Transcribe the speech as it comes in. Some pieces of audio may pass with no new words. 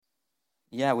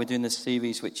Yeah, we're doing this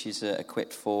series which is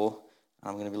Equipped For.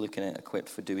 I'm going to be looking at Equipped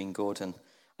for Doing Good. And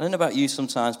I don't know about you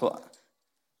sometimes, but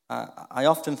I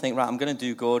often think, right, I'm going to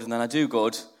do good, and then I do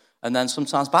good, and then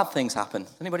sometimes bad things happen.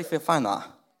 Anybody find that?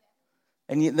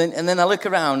 And then I look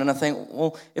around and I think,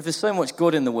 well, if there's so much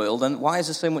good in the world, then why is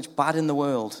there so much bad in the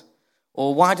world?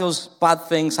 Or why does bad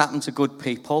things happen to good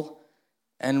people?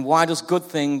 And why does good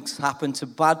things happen to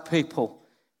bad people?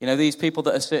 You know, these people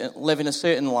that are living a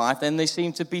certain life, then they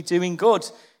seem to be doing good.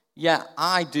 Yeah,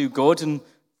 I do good and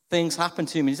things happen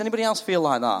to me. Does anybody else feel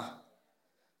like that?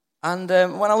 And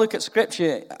when I look at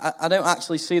Scripture, I don't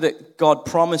actually see that God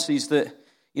promises that,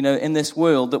 you know, in this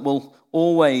world that we'll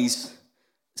always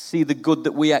see the good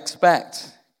that we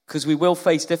expect. Because we will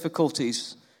face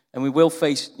difficulties and we will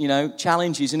face, you know,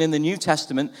 challenges. And in the New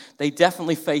Testament, they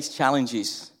definitely face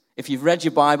challenges. If you've read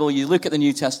your Bible, you look at the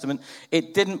New Testament,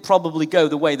 it didn't probably go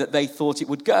the way that they thought it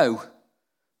would go.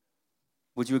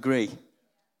 Would you agree?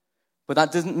 But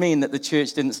that doesn't mean that the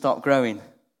church didn't stop growing.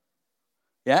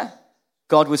 Yeah?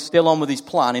 God was still on with his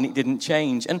plan and it didn't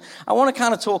change. And I want to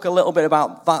kind of talk a little bit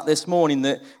about that this morning,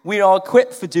 that we are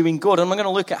equipped for doing good. And I'm going to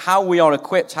look at how we are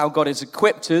equipped, how God has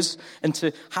equipped us, and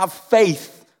to have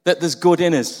faith that there's good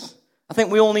in us. I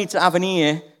think we all need to have an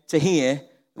ear to hear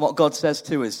what God says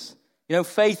to us. You know,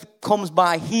 faith comes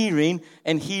by hearing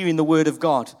and hearing the word of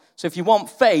God. So if you want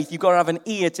faith, you've got to have an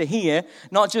ear to hear,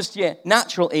 not just your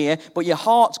natural ear, but your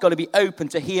heart's got to be open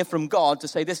to hear from God, to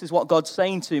say, this is what God's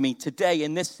saying to me today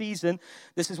in this season.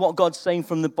 This is what God's saying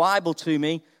from the Bible to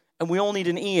me. And we all need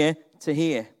an ear to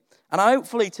hear. And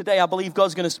hopefully today, I believe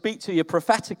God's going to speak to you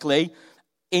prophetically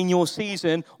in your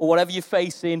season or whatever you're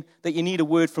facing, that you need a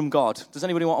word from God. Does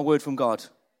anybody want a word from God?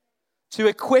 To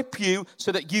equip you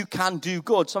so that you can do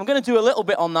good. So I'm going to do a little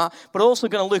bit on that, but also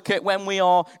going to look at when we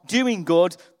are doing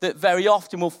good, that very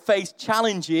often we'll face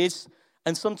challenges,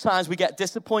 and sometimes we get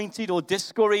disappointed or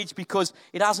discouraged because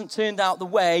it hasn't turned out the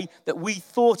way that we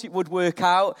thought it would work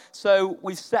out. So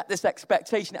we've set this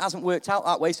expectation, it hasn't worked out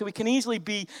that way, so we can easily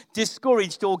be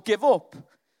discouraged or give up.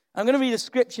 I'm going to read a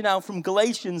scripture now from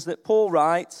Galatians that Paul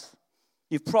writes.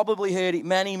 You've probably heard it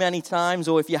many, many times,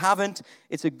 or if you haven't,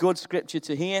 it's a good scripture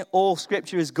to hear. All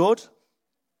scripture is good.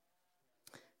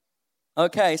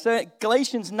 Okay, so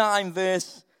Galatians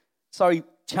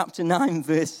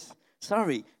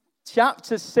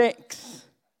chapter 6,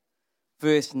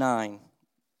 verse 9.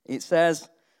 It says,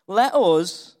 let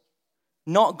us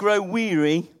not grow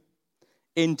weary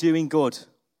in doing good.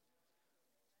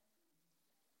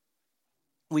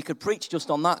 We could preach just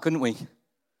on that, couldn't we?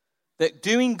 That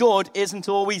doing good isn't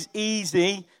always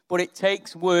easy, but it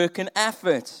takes work and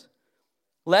effort.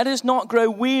 Let us not grow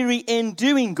weary in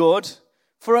doing good,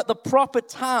 for at the proper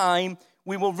time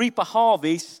we will reap a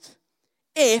harvest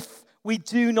if we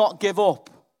do not give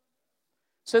up.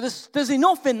 So there's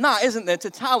enough in that, isn't there, to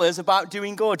tell us about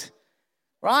doing good.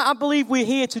 Right? I believe we're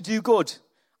here to do good.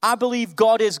 I believe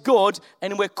God is good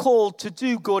and we're called to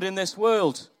do good in this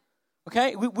world.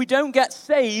 Okay? We don't get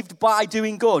saved by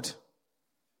doing good.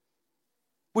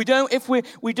 We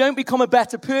don't become a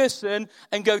better person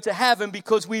and go to heaven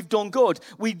because we've done good.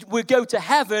 We go to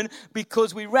heaven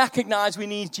because we recognize we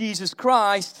need Jesus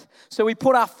Christ. So we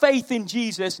put our faith in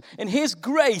Jesus, and his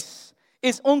grace,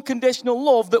 his unconditional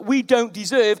love that we don't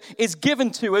deserve, is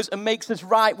given to us and makes us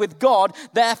right with God.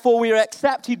 Therefore, we are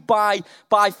accepted by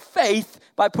faith,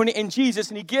 by putting it in Jesus,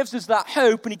 and he gives us that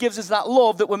hope and he gives us that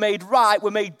love that we're made right,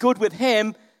 we're made good with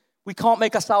him. We can't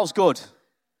make ourselves good.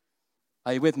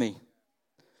 Are you with me?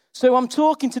 So I'm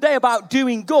talking today about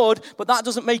doing good, but that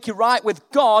doesn't make you right with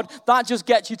God. That just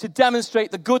gets you to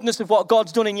demonstrate the goodness of what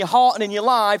God's done in your heart and in your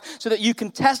life so that you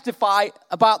can testify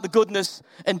about the goodness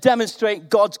and demonstrate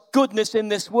God's goodness in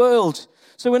this world.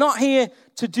 So we're not here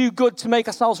to do good to make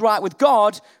ourselves right with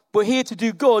God. We're here to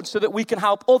do good so that we can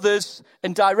help others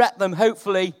and direct them,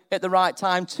 hopefully, at the right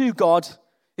time to God,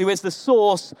 who is the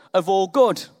source of all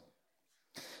good.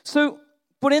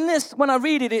 But in this, when I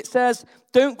read it, it says,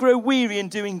 don't grow weary in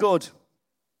doing good.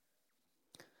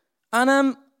 And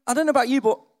I don't know about you,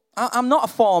 but I'm not a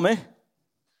farmer.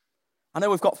 I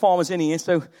know we've got farmers in here,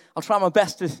 so I'll try my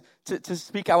best to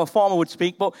speak how a farmer would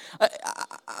speak. But,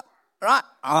 right?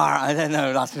 All right, I don't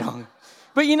know, that's wrong.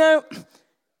 But, you know,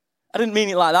 I didn't mean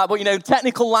it like that, but, you know,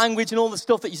 technical language and all the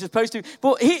stuff that you're supposed to.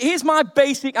 But here's my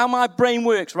basic, how my brain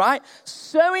works, right?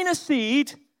 Sowing a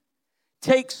seed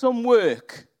takes some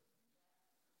work.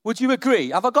 Would you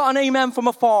agree? Have I got an amen from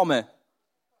a farmer?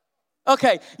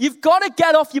 Okay, you've got to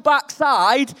get off your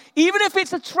backside, even if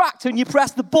it's a tractor and you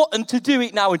press the button to do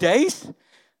it nowadays,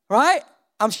 right?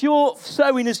 I'm sure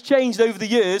sowing has changed over the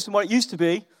years from what it used to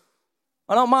be.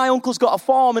 I know my uncle's got a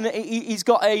farm and he's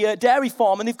got a dairy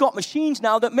farm, and they've got machines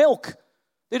now that milk.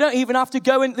 They don't even have to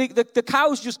go in. The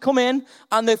cows just come in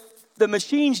and the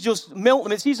machines just milk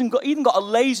them. It's even got a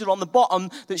laser on the bottom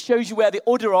that shows you where the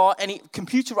udder are, and it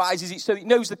computerizes it so it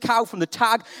knows the cow from the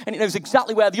tag, and it knows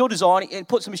exactly where the udders are, and it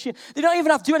puts a machine. They don't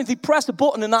even have to do anything. They press a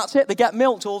button and that's it. They get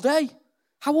milked all day.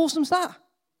 How awesome is that?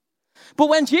 But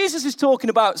when Jesus is talking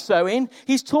about sowing,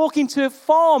 he's talking to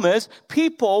farmers,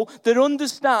 people that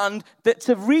understand that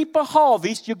to reap a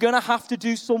harvest, you're going to have to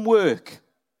do some work.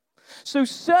 So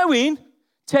sowing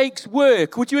takes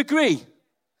work. Would you agree?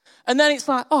 And then it's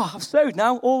like, oh, I've sowed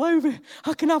now, all over.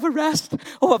 I can have a rest.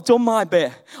 Oh, I've done my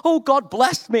bit. Oh, God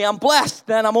blessed me. I'm blessed.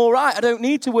 Then I'm all right. I don't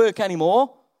need to work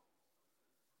anymore.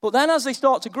 But then as they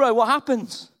start to grow, what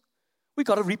happens? We've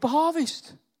got to reap a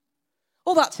harvest.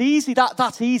 Oh, that's easy.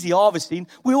 That's easy harvesting.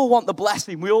 We all want the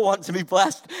blessing. We all want to be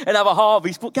blessed and have a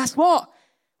harvest. But guess what?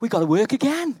 We've got to work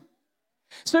again.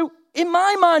 So in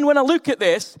my mind, when I look at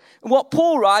this, and what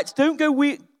Paul writes, don't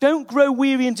grow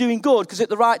weary in doing good, because at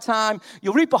the right time,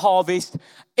 you'll reap a harvest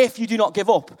if you do not give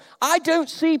up. I don't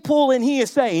see Paul in here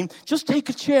saying, just take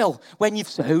a chill when you've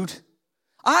sowed.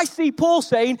 I see Paul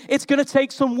saying it's going to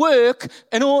take some work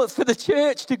in order for the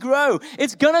church to grow.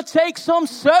 It's going to take some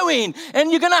sowing, and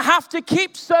you're going to have to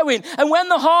keep sowing. And when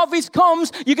the harvest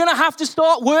comes, you're going to have to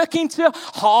start working to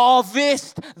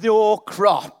harvest your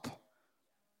crop.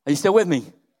 Are you still with me?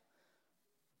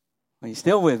 Are you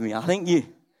still with me? I think you.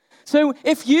 So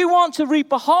if you want to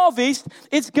reap a harvest,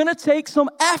 it's going to take some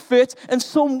effort and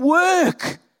some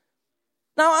work.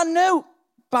 Now, I know,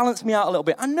 balance me out a little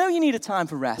bit. I know you need a time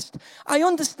for rest. I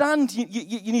understand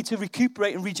you need to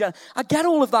recuperate and regenerate. I get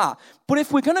all of that. But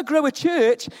if we're going to grow a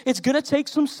church, it's going to take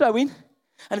some sowing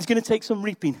and it's going to take some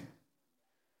reaping.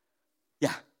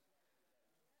 Yeah.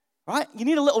 Right? You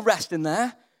need a little rest in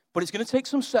there, but it's going to take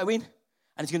some sowing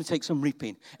and it's going to take some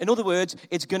reaping. In other words,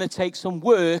 it's going to take some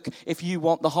work if you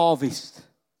want the harvest.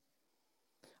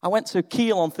 I went to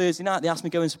Kiel on Thursday night. They asked me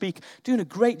to go and speak. Doing a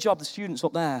great job, the students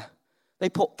up there. They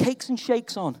put cakes and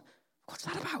shakes on. What's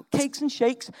that about? Cakes and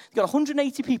shakes. They got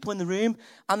 180 people in the room,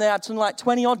 and they had something like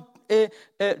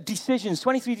 20-odd decisions,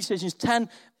 23 decisions, 10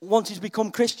 wanted to become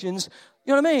Christians.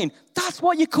 You know what I mean? That's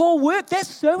what you call work. They're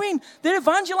sowing. They're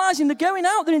evangelizing. They're going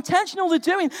out. They're intentional. They're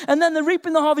doing. And then they're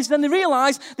reaping the harvest. Then they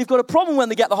realize they've got a problem when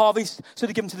they get the harvest, so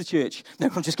they give them to the church. No,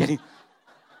 I'm just kidding.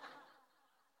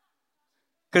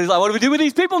 Because it's like, what do we do with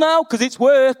these people now? Because it's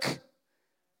work.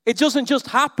 It doesn't just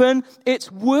happen,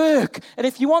 it's work. And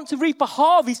if you want to reap a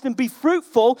harvest and be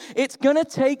fruitful, it's going to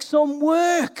take some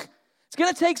work. It's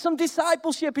going to take some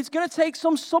discipleship. It's going to take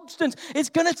some substance. It's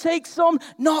going to take some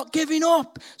not giving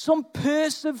up, some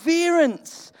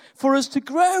perseverance for us to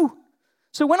grow.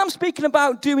 So when I'm speaking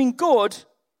about doing good,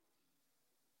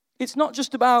 it's not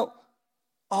just about,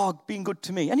 being good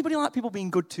to me. Anybody like people being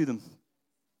good to them?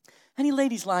 Any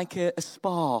ladies like a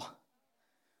spa?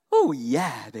 Oh,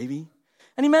 yeah, baby.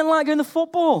 Any men like going to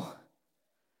football?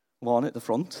 One at the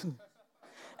front.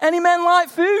 Any men like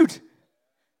food?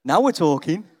 Now we're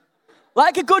talking.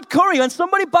 Like a good curry. When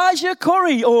somebody buys you a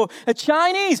curry or a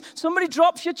Chinese, somebody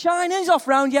drops your Chinese off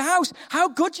around your house, how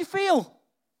good you feel?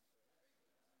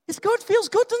 It's good. Feels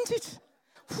good, doesn't it?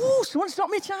 Whew, someone's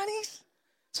dropped me a Chinese.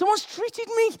 Someone's treated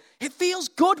me. It feels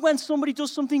good when somebody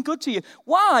does something good to you.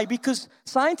 Why? Because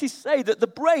scientists say that the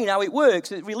brain, how it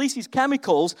works, it releases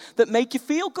chemicals that make you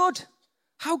feel good.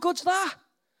 How good's that?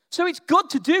 So it's good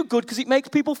to do good because it makes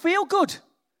people feel good.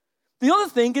 The other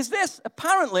thing is this.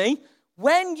 Apparently,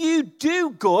 when you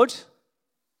do good,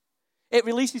 it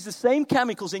releases the same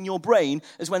chemicals in your brain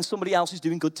as when somebody else is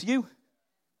doing good to you.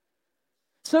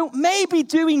 So maybe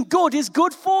doing good is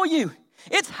good for you.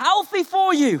 It's healthy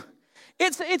for you.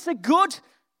 It's a good,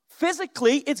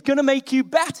 physically, it's going to make you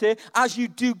better as you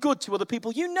do good to other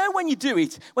people. You know when you do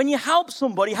it, when you help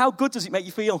somebody, how good does it make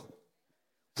you feel?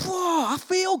 Whoa, I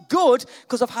feel good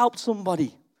because I've helped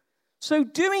somebody. So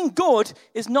doing good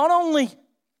is not only,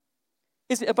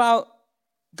 is it about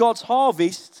God's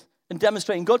harvest and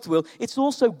demonstrating God's will, it's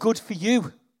also good for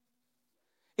you.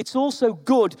 It's also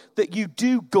good that you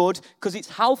do good because it's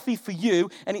healthy for you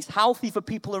and it's healthy for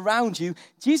people around you.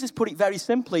 Jesus put it very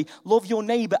simply, love your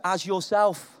neighbor as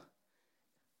yourself.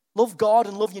 Love God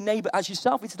and love your neighbor as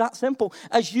yourself. It's that simple.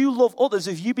 As you love others,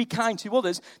 as you be kind to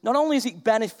others, not only is it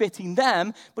benefiting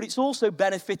them, but it's also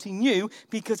benefiting you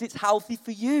because it's healthy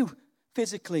for you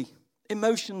physically,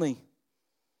 emotionally.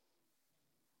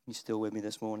 You still with me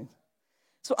this morning?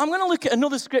 So I'm going to look at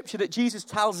another scripture that Jesus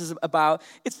tells us about.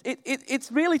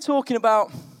 It's really talking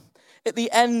about at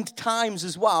the end times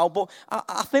as well, but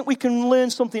I think we can learn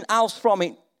something else from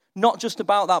it, not just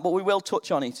about that, but we will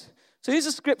touch on it. So here's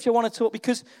a scripture I want to talk,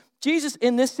 because Jesus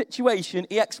in this situation,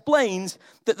 he explains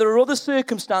that there are other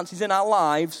circumstances in our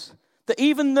lives that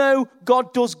even though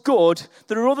God does good,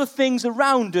 there are other things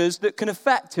around us that can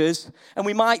affect us, and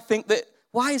we might think that,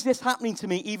 why is this happening to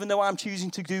me even though I'm choosing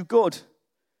to do good?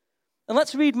 And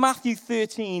let's read Matthew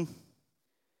 13.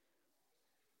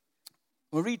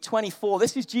 We'll read 24.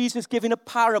 This is Jesus giving a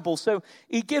parable. So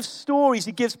he gives stories,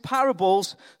 he gives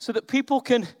parables so that people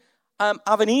can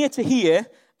have an ear to hear,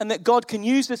 and that God can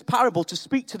use this parable to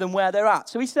speak to them where they're at.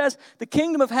 So he says, the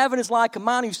kingdom of heaven is like a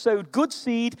man who sowed good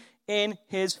seed in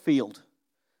his field.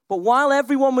 But while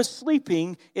everyone was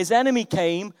sleeping, his enemy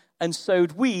came and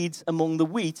sowed weeds among the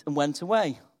wheat and went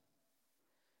away.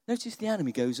 Notice the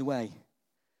enemy goes away.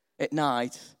 At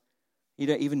night, you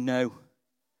don't even know.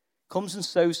 Comes and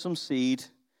sows some seed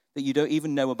that you don't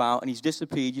even know about, and he's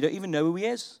disappeared. You don't even know who he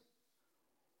is.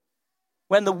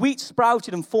 When the wheat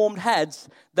sprouted and formed heads,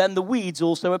 then the weeds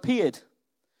also appeared.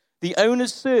 The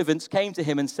owner's servants came to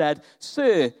him and said,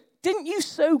 "Sir, didn't you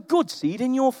sow good seed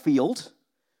in your field?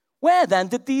 Where then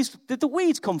did the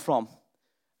weeds come from?"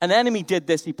 An enemy did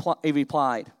this, he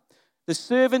replied. The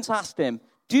servants asked him,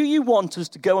 "Do you want us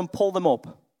to go and pull them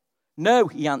up?" "No,"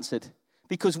 he answered,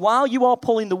 "because while you are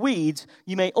pulling the weeds,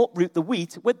 you may uproot the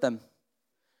wheat with them.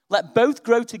 Let both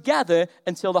grow together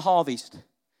until the harvest.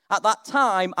 At that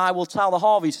time, I will tell the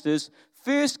harvesters,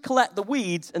 first collect the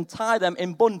weeds and tie them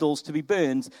in bundles to be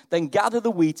burned, then gather the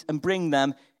wheat and bring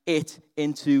it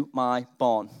into my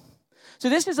barn." So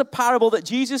this is a parable that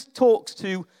Jesus talks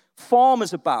to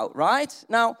farmers about, right?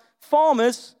 Now,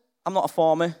 farmers, I'm not a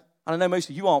farmer, and I know most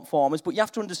of you aren't farmers, but you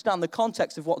have to understand the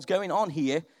context of what's going on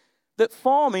here, that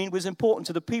farming was important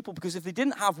to the people because if they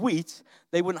didn't have wheat,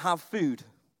 they wouldn't have food.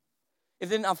 If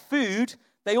they didn't have food,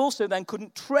 they also then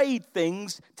couldn't trade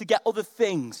things to get other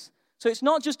things. So it's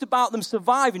not just about them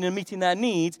surviving and meeting their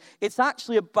needs. It's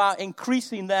actually about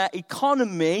increasing their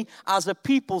economy as a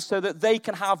people so that they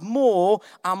can have more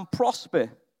and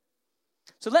prosper.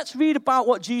 So let's read about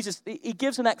what he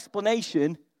gives an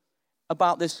explanation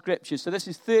about this scripture. So this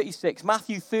is 36,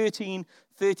 Matthew 13,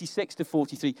 36 to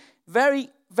 43. Very,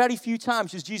 very few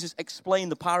times does Jesus explain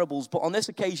the parables, but on this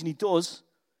occasion he does.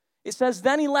 It says,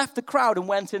 "Then he left the crowd and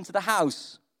went into the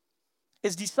house.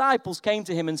 His disciples came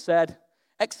to him and said,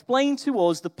 'Explain to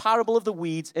us the parable of the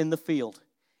weeds in the field.'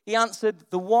 He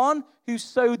answered, 'The one who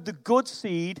sowed the good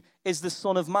seed is the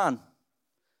Son of Man.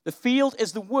 The field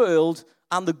is the world,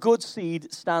 and the good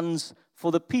seed stands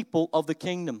for the people of the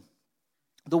kingdom.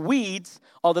 The weeds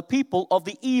are the people of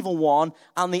the evil one,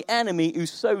 and the enemy who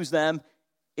sows them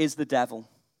is the devil.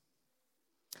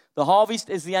 The harvest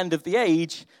is the end of the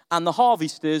age, and the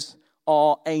harvesters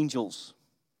are angels.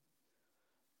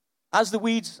 As the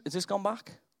weeds, has this gone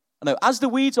back? No, as the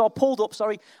weeds are pulled up,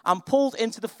 and pulled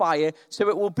into the fire, so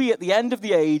it will be at the end of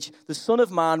the age, the Son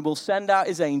of Man will send out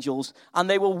his angels, and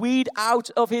they will weed out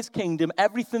of his kingdom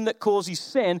everything that causes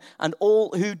sin and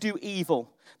all who do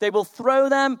evil. They will throw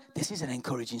them." This is an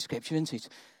encouraging scripture, isn't it?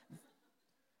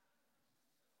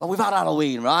 Well, we've had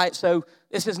Halloween, right? So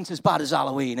this isn't as bad as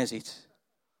Halloween, is it?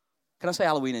 Can I say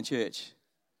Halloween in church?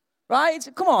 Right?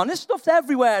 Come on, this stuff's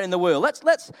everywhere in the world.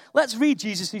 Let's read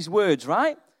Jesus' words,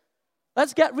 right?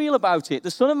 Let's get real about it.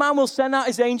 The Son of Man will send out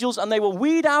his angels, and they will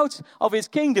weed out of his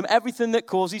kingdom everything that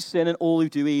causes sin and all who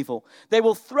do evil. They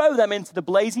will throw them into the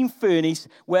blazing furnace,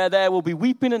 where there will be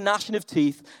weeping and gnashing of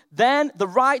teeth. Then the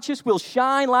righteous will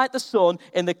shine like the sun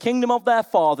in the kingdom of their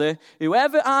Father.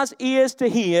 Whoever has ears to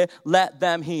hear, let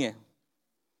them hear.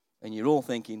 And you're all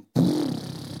thinking,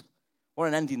 what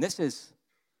an ending this is.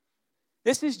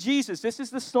 This is Jesus. This is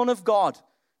the Son of God.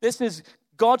 This is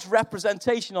God's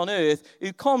representation on earth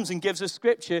who comes and gives us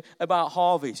scripture about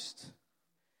harvest.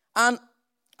 And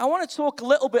I want to talk a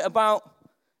little bit about,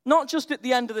 not just at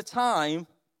the end of the time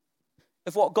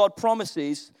of what God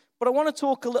promises, but I want to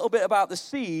talk a little bit about the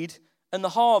seed and the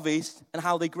harvest and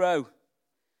how they grow.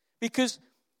 Because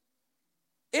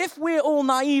if we're all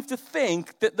naive to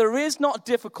think that there is not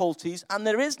difficulties and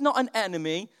there is not an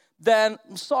enemy, then,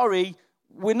 I'm sorry,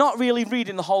 we're not really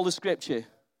reading the whole of Scripture.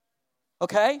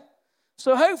 Okay?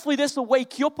 So hopefully this will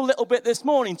wake you up a little bit this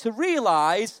morning to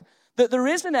realize that there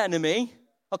is an enemy,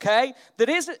 okay, that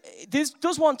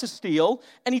does want to steal,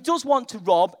 and he does want to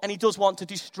rob, and he does want to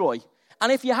destroy.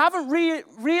 And if you haven't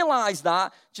realized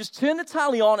that, just turn the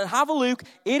tally on and have a look.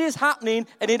 It is happening,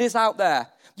 and it is out there.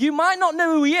 You might not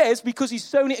know who he is because he's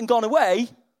sown it and gone away,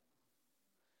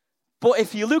 but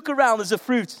if you look around, there's a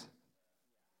fruit.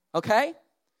 Okay?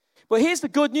 But here's the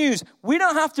good news. We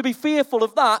don't have to be fearful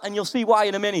of that, and you'll see why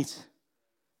in a minute.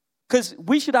 Because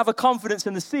we should have a confidence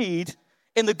in the seed,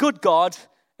 in the good God,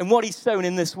 and what he's sown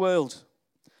in this world.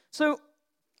 So,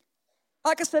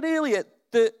 like I said earlier,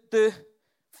 the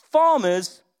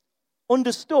farmers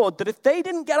understood that if they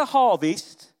didn't get a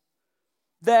harvest,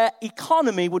 their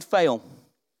economy would fail.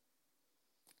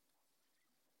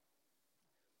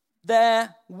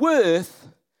 Their worth,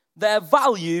 their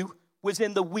value was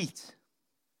in the wheat.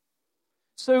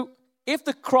 So if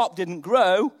the crop didn't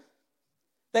grow,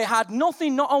 they had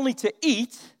nothing not only to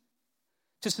eat,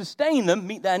 to sustain them,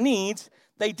 meet their needs,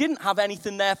 they didn't have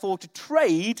anything therefore to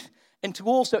trade and to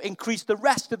also increase the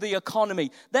rest of the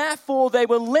economy. Therefore, they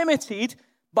were limited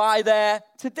by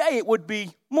today it would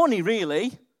be money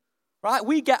really, right?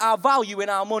 We get our value in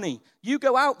our money. You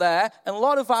go out there and a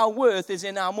lot of our worth is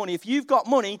in our money. If you've got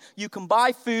money, you can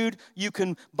buy food, you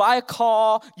can buy a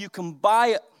car, you can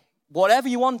buy whatever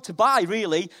you want to buy,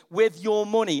 really, with your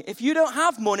money. If you don't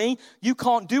have money, you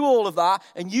can't do all of that,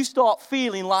 and you start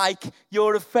feeling like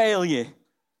you're a failure.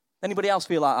 Anybody else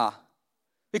feel like that?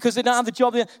 Because they don't have the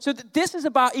job. So this is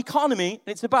about economy,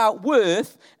 and it's about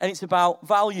worth, and it's about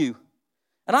value.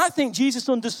 And I think Jesus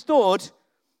understood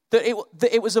that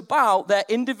it was about their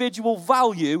individual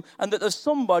value, and that there's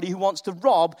somebody who wants to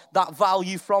rob that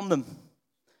value from them.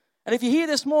 And if you're here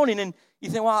this morning and you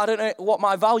think, well, I don't know what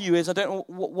my value is, I don't know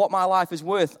what my life is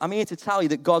worth, I'm here to tell you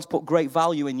that God's put great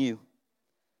value in you.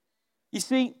 You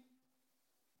see,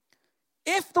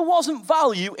 if there wasn't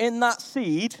value in that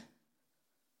seed,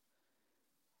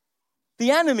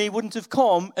 the enemy wouldn't have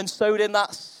come and sowed in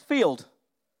that field,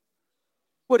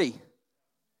 would he?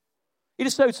 He'd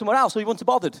have sowed somewhere else, so he wouldn't have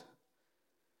bothered.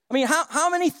 I mean, how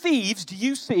many thieves do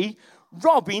you see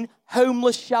robbing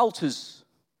homeless shelters?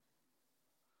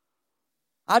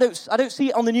 I don't see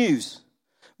it on the news.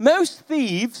 Most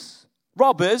thieves,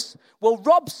 robbers, will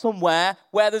rob somewhere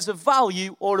where there's a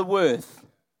value or a worth.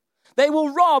 They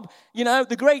will rob,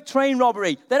 the great train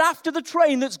robbery. They're after the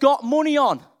train that's got money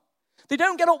on. They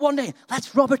don't get up one day,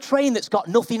 let's rob a train that's got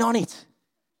nothing on it.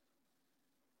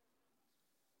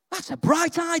 That's a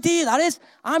bright idea, that is.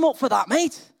 I'm up for that,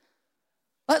 mate.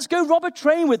 Let's go rob a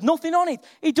train with nothing on it.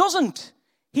 He doesn't.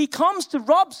 He comes to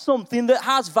rob something that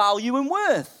has value and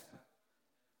worth.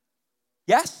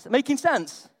 Yes? Making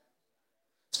sense?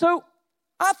 So,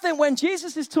 I think when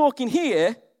Jesus is talking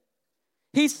here,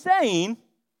 he's saying,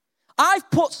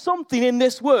 I've put something in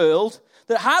this world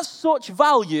that has such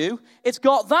value, it's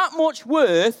got that much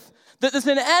worth, that there's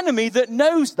an enemy that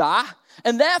knows that,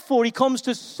 and therefore he comes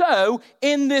to sow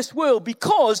in this world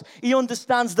because he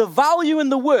understands the value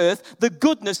and the worth, the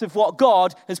goodness of what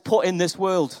God has put in this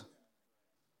world.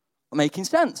 Making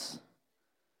sense?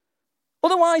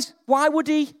 Otherwise, why would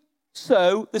he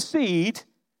sow the seed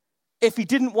if he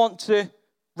didn't want to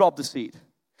rob the seed?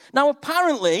 Now,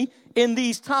 apparently, in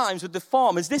these times with the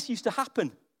farmers, this used to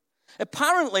happen.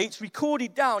 Apparently, it's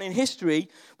recorded down in history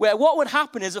where what would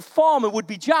happen is a farmer would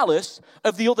be jealous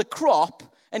of the other crop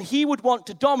and he would want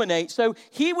to dominate. So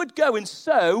he would go and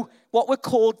sow what were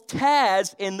called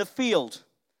tares in the field.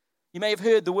 You may have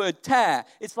heard the word tare.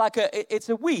 It's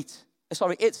a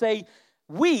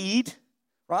weed,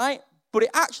 right? But it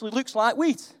actually looks like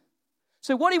wheat.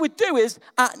 So what he would do is,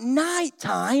 at night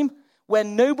time,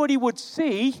 when nobody would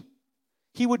see,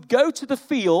 he would go to the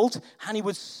field and he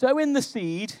would sow in the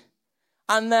seed,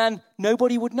 and then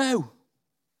nobody would know.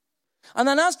 And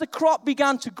then as the crop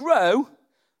began to grow,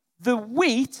 the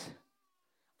wheat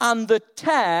and the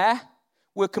tare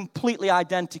were completely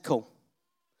identical.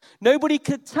 Nobody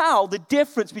could tell the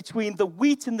difference between the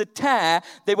wheat and the tare.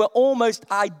 They were almost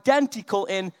identical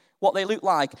in what they looked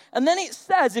like. And then it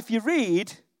says, if you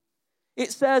read,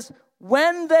 it says,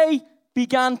 when the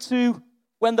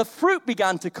fruit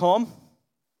began to come,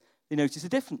 they noticed a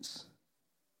difference.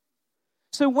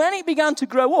 So when it began to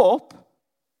grow up,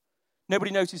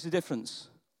 nobody noticed the difference.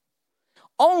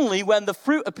 Only when the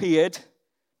fruit appeared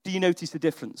do you notice the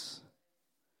difference.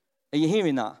 Are you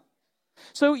hearing that?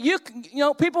 So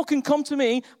people can come to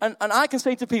me and I can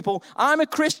say to people, I'm a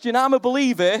Christian, I'm a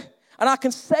believer, and I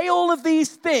can say all of these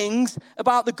things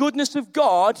about the goodness of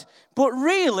God, but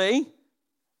really,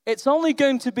 it's only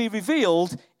going to be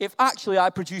revealed if actually I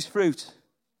produce fruit.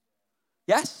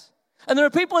 Yes? And there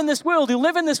are people in this world who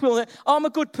live in this world and I'm a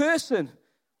good person.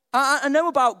 I know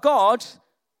about God,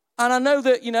 and I know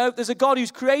that, there's a God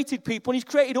who's created people, and he's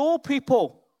created all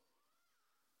people.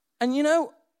 And,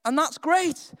 and that's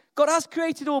great. God has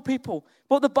created all people.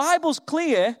 But the Bible's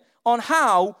clear on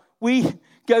how we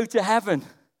go to heaven.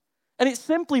 And it's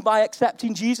simply by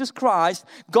accepting Jesus Christ,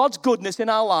 God's goodness in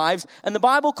our lives, and the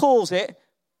Bible calls it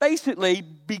basically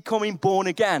becoming born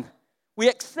again. We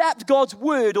accept God's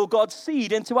word or God's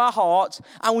seed into our hearts,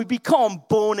 and we become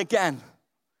born again.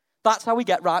 That's how we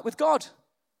get right with God.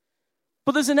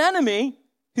 But there's an enemy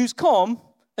who's come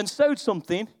and sowed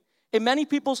something in many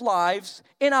people's lives,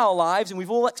 in our lives, and we've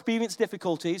all experienced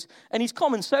difficulties, and he's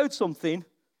come and sowed something,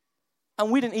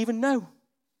 and we didn't even know.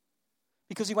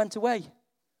 because he went away.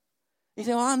 You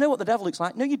say, well, I know what the devil looks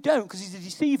like. No, you don't, because he's a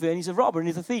deceiver and he's a robber and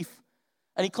he's a thief.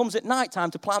 And he comes at night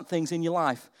time to plant things in your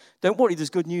life. Don't worry, there's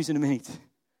good news in a minute.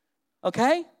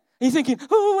 Okay? And you're thinking,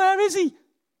 oh, where is he?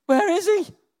 Where is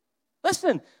he?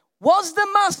 Listen, was the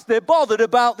master bothered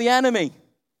about the enemy?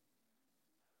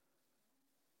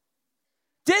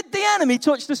 Did the enemy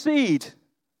touch the seed?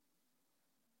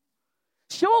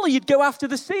 Surely you'd go after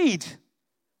the seed.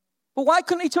 But why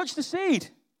couldn't he touch the seed?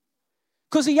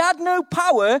 Because he had no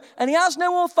power, and he has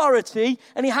no authority,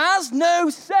 and he has no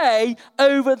say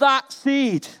over that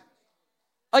seed.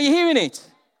 Are you hearing it?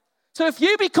 So if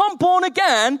you become born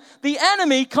again, the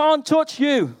enemy can't touch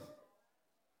you.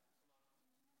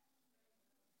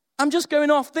 I'm just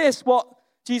going off this, what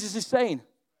Jesus is saying.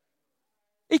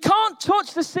 He can't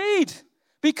touch the seed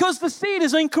because the seed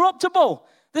is incorruptible.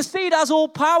 The seed has all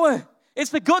power.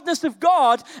 It's the goodness of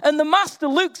God, and the master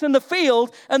looks in the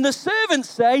field, and the servants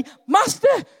say, Master,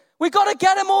 we got to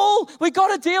get them all. We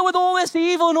got to deal with all this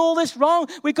evil and all this wrong.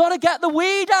 We got to get the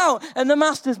weed out. And the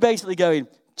master's basically going,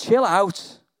 chill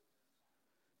out.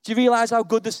 Do you realize how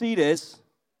good the seed is?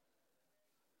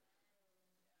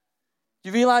 Do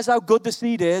you realize how good the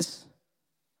seed is?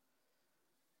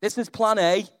 This is plan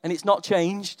A, and it's not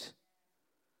changed.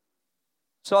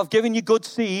 So I've given you good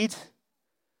seed.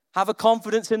 Have a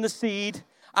confidence in the seed.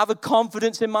 Have a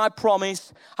confidence in my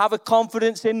promise. Have a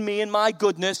confidence in me and my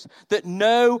goodness that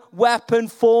no weapon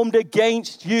formed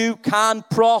against you can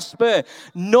prosper.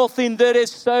 Nothing that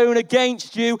is sown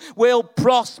against you will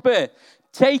prosper.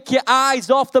 Take your eyes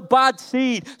off the bad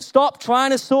seed. Stop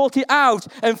trying to sort it out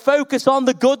and focus on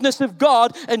the goodness of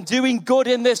God and doing good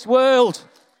in this world.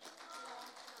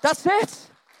 That's it.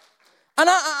 And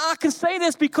I can say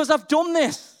this because I've done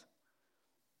this.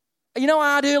 You know,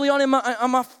 I had early on in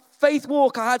my faith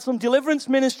walk, I had some deliverance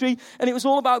ministry, and it was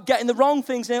all about getting the wrong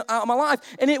things out of my life,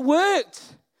 and it worked.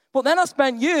 But then I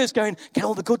spent years going, get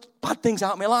all the good, bad things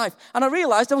out of my life, and I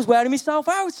realized I was wearing myself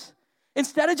out.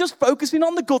 Instead of just focusing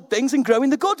on the good things and growing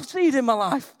the good seed in my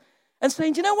life. And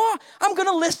saying, do you know what? I'm going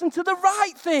to listen to the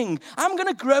right thing. I'm going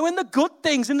to grow in the good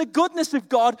things, in the goodness of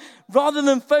God, rather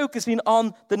than focusing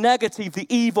on the negative, the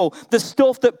evil, the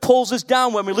stuff that pulls us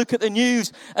down when we look at the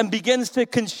news and begins to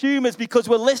consume us because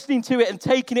we're listening to it and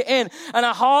taking it in. And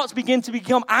our hearts begin to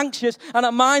become anxious and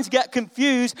our minds get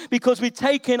confused because we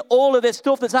take in all of this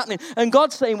stuff that's happening. And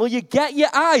God's saying, will you get your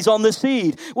eyes on the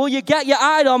seed? Will you get your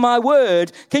eye on my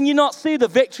word? Can you not see the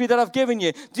victory that I've given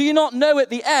you? Do you not know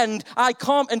at the end, I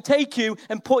come and take you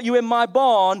and put you in my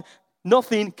barn,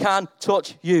 nothing can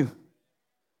touch you.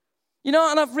 You know,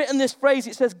 and I've written this phrase,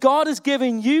 it says, God has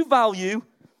given you value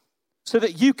so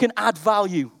that you can add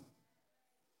value.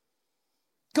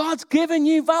 God's given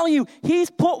you value. He's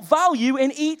put value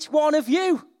in each one of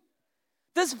you.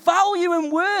 There's value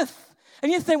and worth. And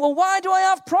you think, well, why do I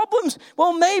have problems?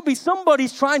 Well, maybe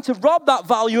somebody's trying to rob that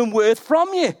value and worth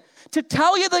from you. To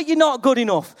tell you that you're not good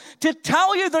enough. To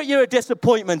tell you that you're a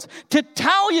disappointment. To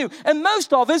tell you. And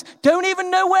most of us don't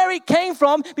even know where it came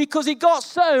from because it got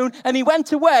sown and he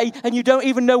went away and you don't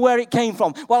even know where it came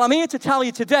from. Well, I'm here to tell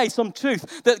you today some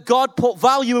truth. That God put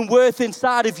value and worth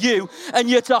inside of you. And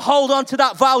you're to hold on to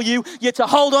that value. You're to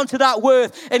hold on to that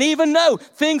worth. And even though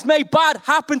things may bad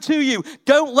happen to you,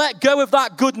 don't let go of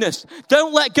that goodness.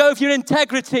 Don't let go of your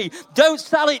integrity. Don't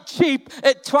sell it cheap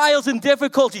at trials and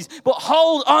difficulties. But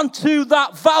hold on to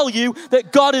that value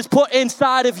that God has put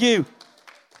inside of you.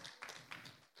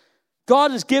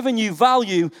 God has given you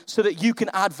value so that you can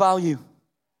add value.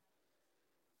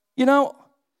 You know,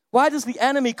 why does the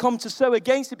enemy come to sow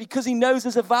against it? Because he knows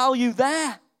there's a value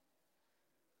there.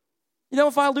 You know,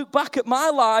 if I look back at my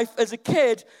life as a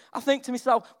kid, I think to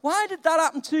myself, why did that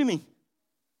happen to me?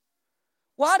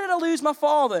 Why did I lose my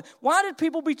father? Why did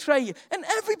people betray you? And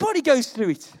everybody goes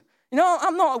through it. You know,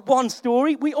 I'm not one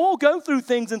story. We all go through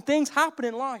things and things happen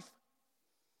in life.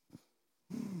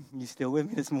 You still with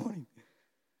me this morning?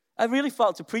 I really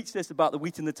felt to preach this about the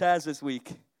wheat and the tares this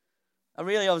week. I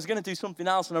was going to do something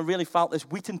else and I really felt this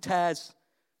wheat and tares.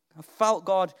 I felt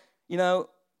God,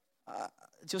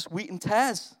 just wheat and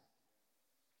tares.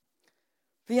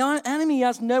 The enemy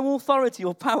has no authority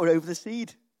or power over the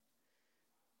seed.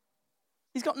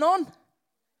 He's got none.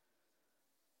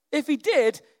 If he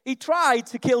did, he tried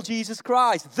to kill Jesus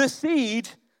Christ, the seed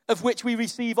of which we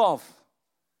receive of.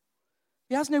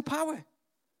 He has no power.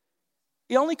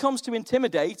 He only comes to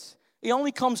intimidate. He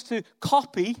only comes to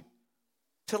copy,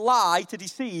 to lie, to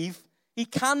deceive. He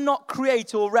cannot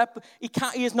create or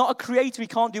he is not a creator. He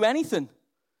can't do anything.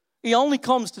 He only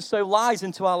comes to sow lies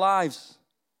into our lives.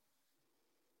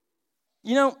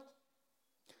 You know,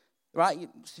 right,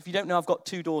 if you don't know, I've got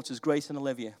two daughters, Grace and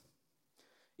Olivia.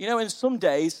 You know, in some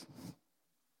days,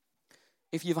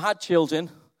 if you've had children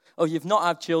or you've not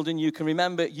had children, you can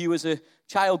remember you as a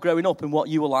child growing up and what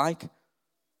you were like.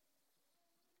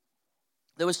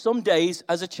 There were some days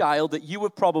as a child that you were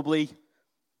probably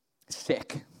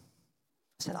sick.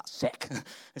 I said that's sick.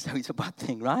 So it's a bad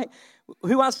thing, right?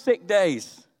 Who has sick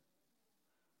days?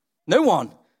 No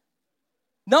one.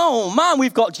 No, man,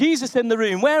 we've got Jesus in the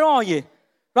room. Where are you?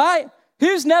 Right?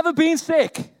 Who's never been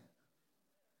sick?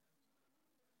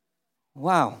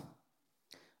 Wow.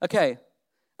 Okay.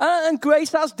 And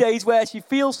Grace has days where she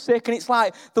feels sick and it's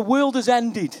like the world has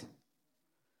ended.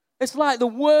 It's like the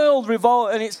world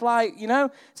revolved, and it's like,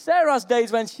 Sarah has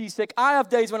days when she's sick. I have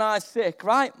days when I'm sick,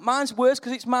 right? Mine's worse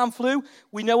because it's man flu.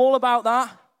 We know all about that.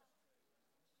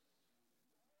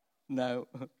 No.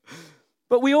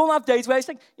 But we all have days where it's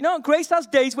sick. Grace has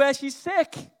days where she's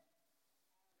sick.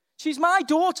 She's my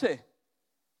daughter.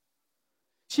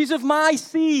 She's of my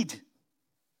seed.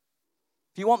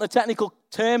 If you want the technical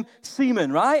term,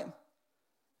 semen, right?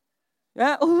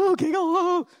 Yeah? Oh,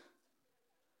 giggle.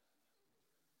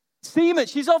 Semen,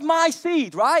 she's of my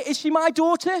seed, right? Is she my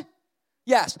daughter?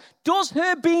 Yes. Does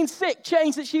her being sick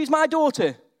change that she's my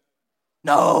daughter?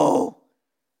 No.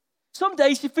 Some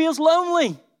days she feels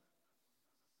lonely.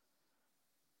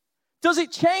 Does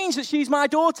it change that she's my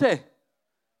daughter?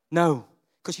 No,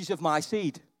 because she's of my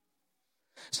seed.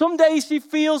 Some days she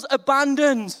feels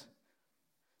abandoned.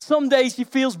 Some days she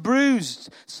feels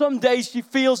bruised. Some days she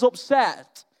feels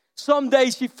upset. Some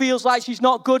days she feels like she's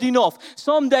not good enough.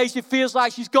 Some days she feels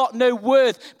like she's got no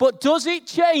worth. But does it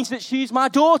change that she's my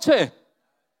daughter?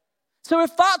 So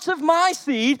if that's of my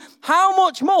seed, how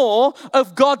much more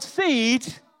of God's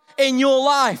seed in your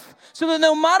life? So that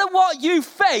no matter what you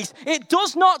face, it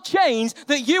does not change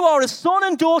that you are a son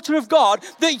and daughter of God,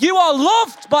 that you are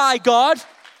loved by God,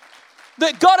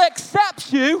 that God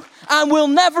accepts you and will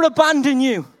never abandon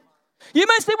you. You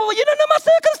may say, well, you don't know my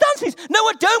circumstances. No,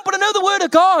 I don't, but I know the word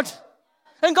of God.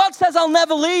 And God says, I'll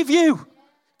never leave you.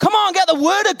 Come on, get the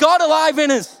word of God alive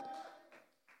in us.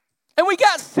 And we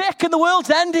get sick and the world's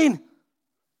ending.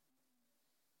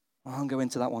 I won't go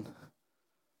into that one.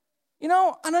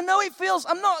 And I know it feels,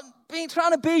 I'm not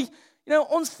trying to be,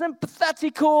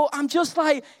 unsympathetic, or I'm just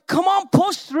like, come on,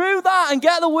 push through that and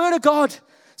get the word of God.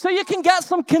 So you can get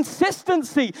some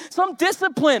consistency, some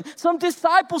discipline, some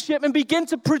discipleship, and begin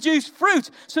to produce fruit.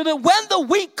 So that when the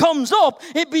wheat comes up,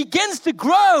 it begins to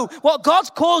grow what God's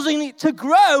causing it to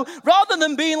grow, rather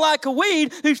than being like a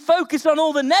weed who's focused on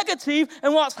all the negative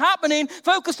and what's happening,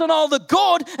 focused on all the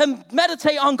good and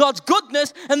meditate on God's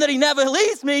goodness and that he never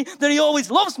leaves me, that he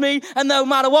always loves me, and no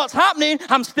matter what's happening,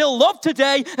 I'm still loved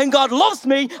today, and God loves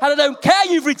me, and I don't care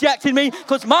you've rejected me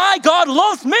because my God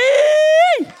loves me.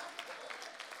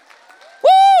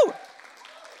 Woo!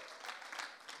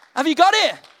 Have you got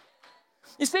it?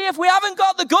 You see, if we haven't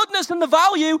got the goodness and the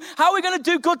value, how are we going to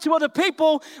do good to other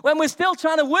people when we're still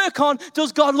trying to work on,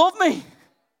 does God love me?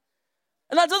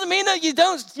 And that doesn't mean that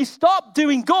you stop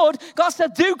doing good. God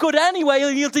said do good anyway,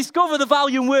 and you'll discover the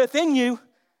value and worth in you.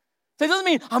 So it doesn't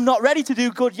mean I'm not ready to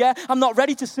do good yet. I'm not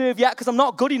ready to serve yet because I'm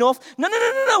not good enough.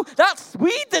 No. That's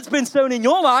weed that's been sown in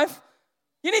your life.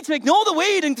 You need to ignore the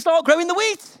weed and start growing the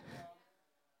wheat.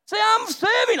 Say, I'm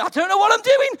serving. I don't know what I'm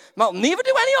doing. Well, neither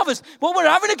do any of us. But we're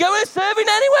having a go at serving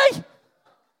anyway.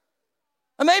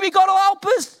 And maybe God will help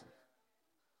us.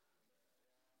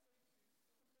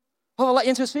 Oh, I'll let you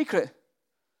into a secret.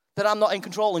 That I'm not in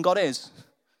control and God is.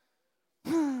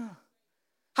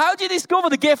 How do you discover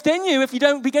the gift in you if you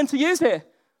don't begin to use it?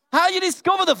 How do you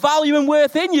discover the value and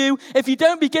worth in you if you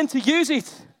don't begin to use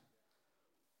it?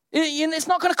 It's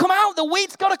not going to come out. The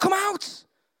wheat's got to come out.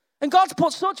 And God's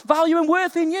put such value and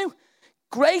worth in you.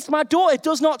 Grace, my daughter,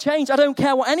 does not change. I don't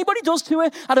care what anybody does to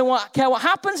her. I don't care what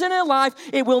happens in her life.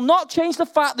 It will not change the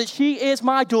fact that she is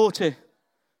my daughter.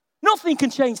 Nothing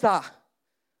can change that.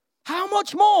 How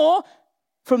much more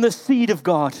from the seed of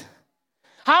God?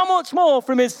 How much more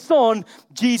from his son,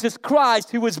 Jesus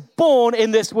Christ, who was born in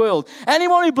this world?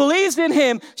 Anyone who believes in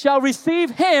him shall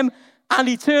receive him and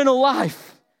eternal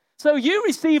life. So you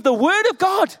receive the word of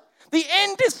God, the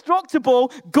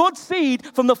indestructible good seed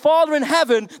from the Father in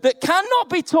heaven that cannot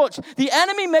be touched. The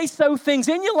enemy may sow things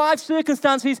in your life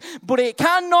circumstances, but it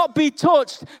cannot be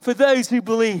touched for those who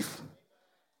believe.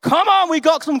 Come on, we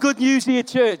got some good news here,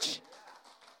 church.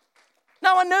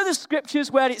 Now, I know the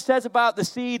scriptures where it says about the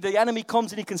seed, the enemy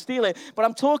comes and he can steal it, but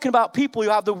I'm talking about people who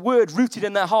have the word rooted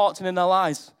in their hearts and in their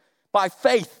lives. By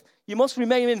faith, you must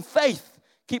remain in faith.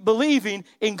 Keep believing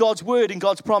in God's word and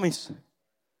God's promise.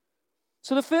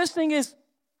 So the first thing is,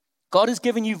 God has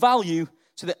given you value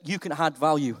so that you can add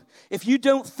value. If you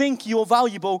don't think you're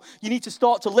valuable, you need to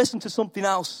start to listen to something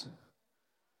else.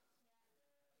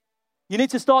 You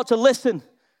need to start to listen.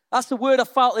 That's the word I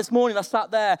felt this morning. I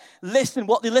sat there. Listen.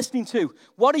 What they're listening to.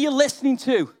 What are you listening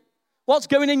to? What's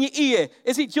going in your ear?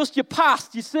 Is it just your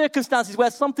past, your circumstances where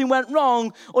something went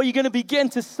wrong? Or are you going to begin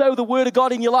to sow the word of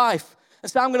God in your life? And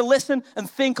so I'm going to listen and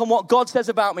think on what God says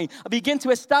about me. I begin to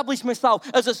establish myself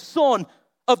as a son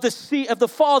of the seed of the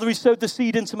Father who sowed the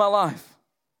seed into my life.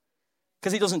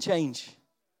 Because he doesn't change.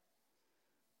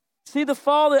 See, the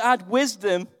Father had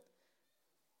wisdom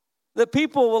that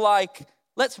people were like,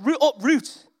 let's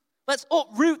uproot. Let's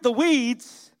uproot the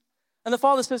weeds. And the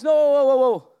Father says, no,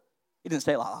 whoa. He didn't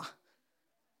say it like that.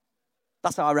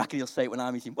 That's how I reckon he'll say it when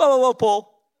I meet him. Whoa,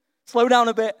 Paul. Slow down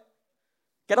a bit.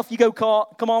 Get off your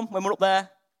go-kart. Come on, when we're up there.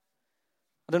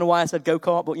 I don't know why I said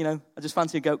go-kart, but, I just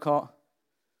fancy a go-kart.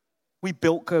 We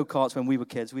built go-karts when we were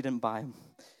kids. We didn't buy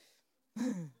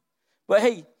them. But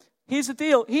hey, here's the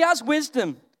deal. He has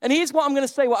wisdom. And here's what I'm going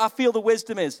to say, what I feel the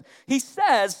wisdom is. He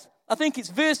says, I think it's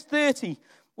verse 30,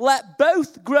 let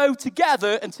both grow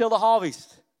together until the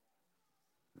harvest.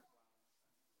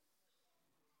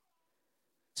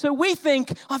 So we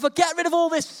think, if I get rid of all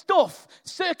this stuff,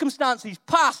 circumstances,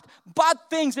 past, bad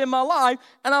things in my life,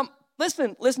 and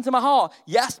listen to my heart.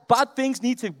 Yes, bad things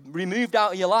need to be removed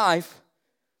out of your life.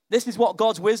 This is what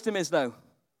God's wisdom is, though.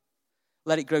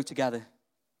 Let it grow together.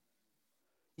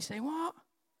 You say, what?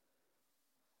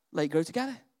 Let it grow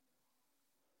together.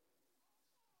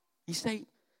 You say,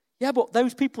 yeah, but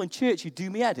those people in church who do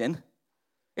me head in,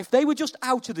 if they were just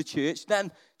out of the church,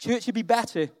 then church would be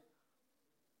better.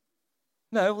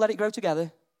 No, let it grow together.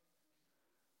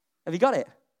 Have you got it?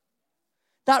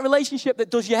 That relationship that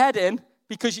does your head in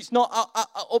because it's not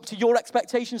up to your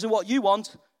expectations and what you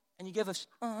want, and you give us,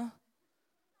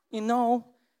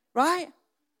 right?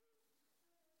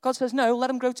 God says, no, let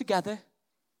them grow together.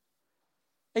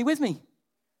 Are you with me?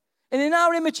 And in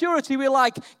our immaturity, we're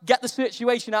like, get the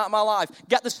situation out of my life.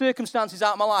 Get the circumstances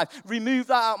out of my life. Remove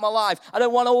that out of my life. I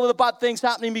don't want all of the bad things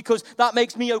happening because that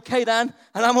makes me okay then.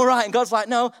 And I'm all right. And God's like,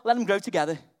 no, let them grow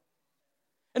together.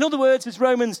 In other words, as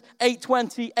Romans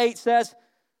 8:28 says,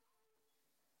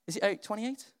 is it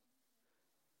 8:28?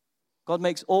 God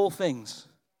makes all things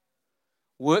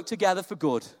work together for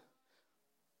good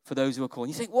for those who are called.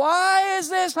 You think, why is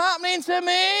this happening to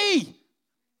me?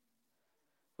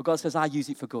 But God says, I use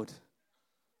it for good.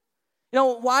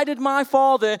 Why did my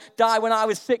father die when I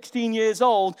was 16 years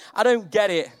old? I don't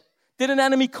get it. Did an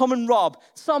enemy come and rob?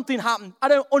 Something happened. I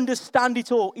don't understand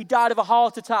it all. He died of a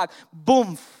heart attack.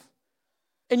 Boom.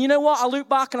 And you know what? I look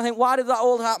back and I think, why did that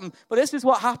all happen? But this is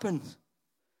what happened.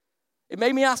 It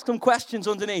made me ask some questions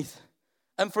underneath.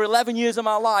 And for 11 years of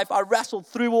my life, I wrestled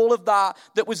through all of that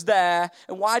was there.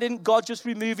 And why didn't God just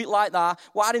remove it like that?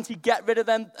 Why didn't he get rid of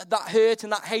that hurt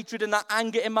and that hatred and that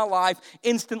anger in my life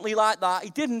instantly like that? He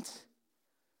didn't.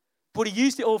 But he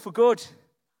used it all for good.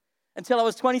 Until I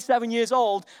was 27 years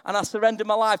old and I surrendered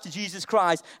my life to Jesus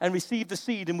Christ and received the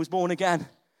seed and was born again.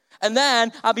 And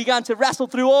then I began to wrestle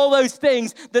through all those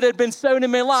things that had been sown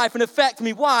in my life and affect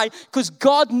me. Why? Because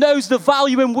God knows the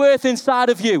value and worth inside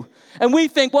of you. And we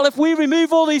think, well, if we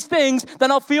remove all these things, then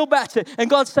I'll feel better. And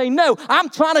God's saying, no, I'm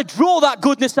trying to draw that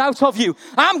goodness out of you.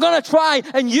 I'm going to try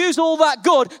and use all that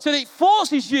good so that it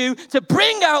forces you to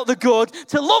bring out the good,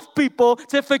 to love people,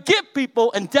 to forgive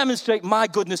people, and demonstrate my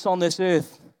goodness on this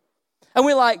earth. And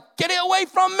we're like, get it away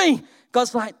from me.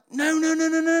 God's like,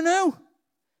 no.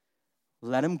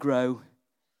 Let them grow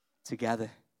together.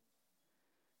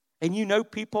 And you know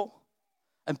people,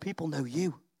 and people know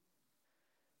you.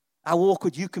 How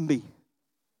awkward you can be.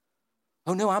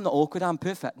 Oh, no, I'm not awkward. I'm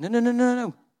perfect.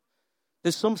 No.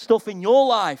 There's some stuff in your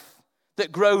life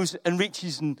that grows and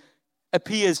reaches and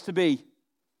appears to be.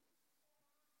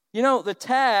 The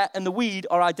tare and the weed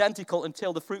are identical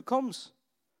until the fruit comes.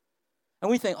 And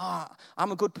we think,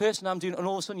 I'm a good person. I'm doing it. And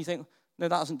all of a sudden you think, no,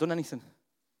 that hasn't done anything.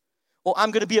 Or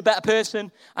I'm going to be a better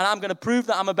person, and I'm going to prove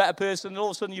that I'm a better person. And all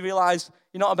of a sudden you realize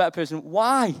you're not a better person.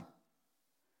 Why?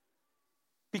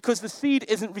 Because the seed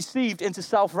isn't received into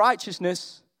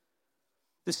self-righteousness.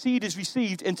 The seed is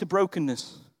received into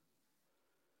brokenness.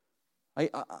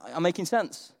 I'm making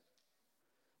sense.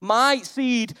 My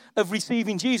seed of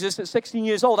receiving Jesus at 16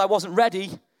 years old, I wasn't ready.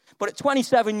 But at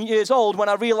 27 years old, when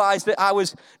I realized that I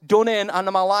was done in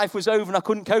and my life was over and I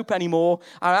couldn't cope anymore,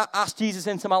 I asked Jesus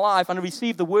into my life and I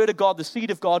received the word of God, the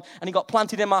seed of God, and he got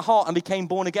planted in my heart and became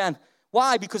born again.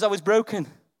 Why? Because I was broken.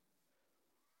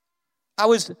 I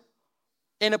was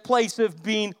in a place of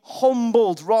being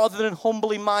humbled rather than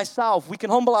humbling myself. We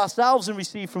can humble ourselves and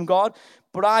receive from God,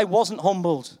 but I wasn't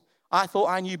humbled. I thought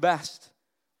I knew best.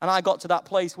 And I got to that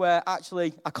place where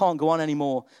actually I can't go on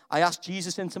anymore. I asked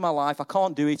Jesus into my life. I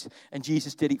can't do it. And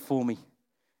Jesus did it for me.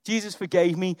 Jesus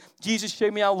forgave me. Jesus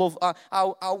showed me how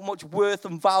much worth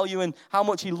and value and how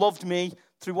much he loved me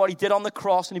through what he did on the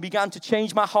cross. And he began to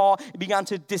change my heart. He began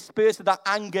to disperse that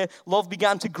anger. Love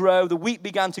began to grow. The wheat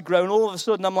began to grow. And all of a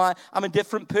sudden, I'm a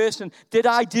different person. Did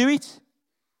I do it?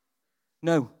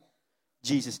 No.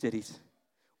 Jesus did it.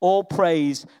 All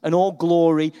praise and all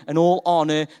glory and all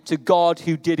honor to God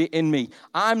who did it in me.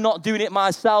 I'm not doing it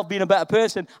myself, being a better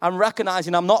person. I'm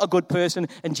recognizing I'm not a good person,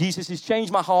 and Jesus has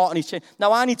changed my heart. And he's changed.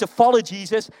 Now I need to follow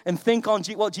Jesus and think on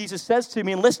what Jesus says to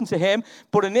me and listen to him.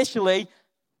 But initially,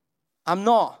 I'm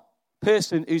not a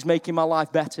person who's making my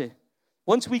life better.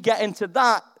 Once we get into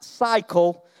that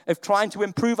cycle of trying to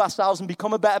improve ourselves and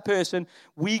become a better person,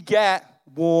 we get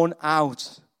worn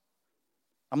out.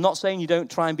 I'm not saying you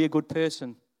don't try and be a good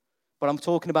person. But I'm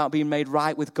talking about being made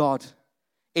right with God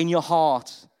in your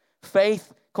heart.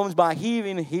 Faith comes by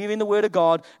hearing the word of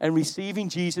God and receiving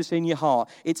Jesus in your heart.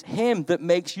 It's him that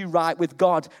makes you right with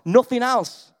God, nothing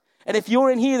else. And if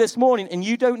you're in here this morning and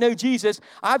you don't know Jesus,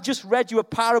 I've just read you a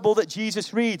parable that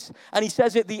Jesus reads. And he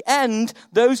says at the end,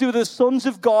 those who are the sons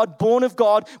of God, born of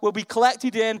God, will be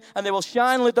collected in, and they will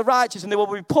shine like the righteous, and they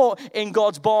will be put in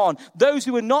God's barn. Those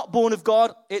who are not born of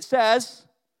God, it says,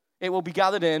 it will be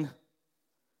gathered in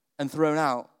and thrown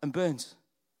out and burned.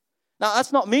 Now,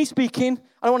 that's not me speaking.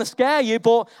 I don't want to scare you,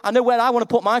 but I know where I want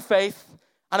to put my faith.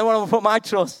 I know where I want to put my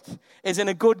trust is in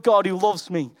a good God who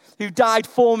loves me, who died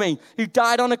for me, who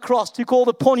died on a cross, took all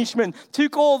the punishment,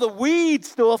 took all the weed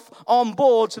stuff on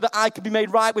board so that I could be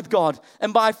made right with God.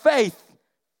 And by faith,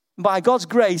 by God's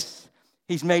grace,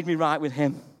 he's made me right with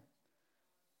him.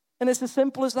 And it's as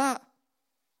simple as that.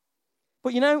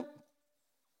 But you know,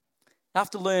 I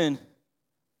have to learn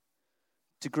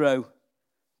to grow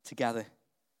together.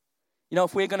 You know,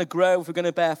 if we're going to grow, if we're going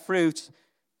to bear fruit,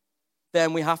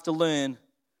 then we have to learn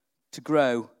to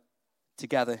grow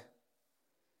together.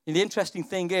 And the interesting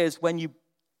thing is, when you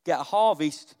get a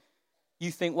harvest,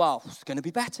 you think, well, it's going to be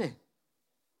better.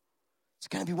 It's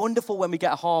going to be wonderful when we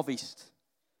get a harvest.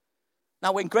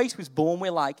 Now, when Grace was born,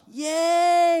 we're like,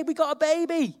 yay, we got a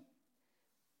baby.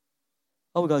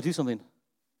 Oh, we've got to do something.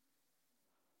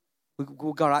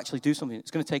 We've got to actually do something. It's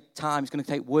going to take time. It's going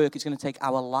to take work. It's going to take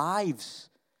our lives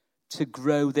to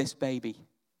grow this baby.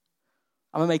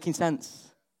 Am I making sense?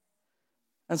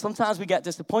 And sometimes we get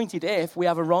disappointed if we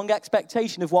have a wrong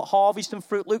expectation of what harvest and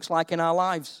fruit looks like in our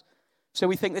lives. So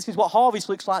we think this is what harvest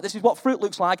looks like, this is what fruit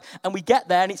looks like, and we get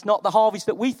there and it's not the harvest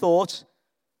that we thought,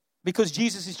 because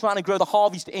Jesus is trying to grow the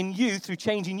harvest in you through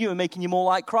changing you and making you more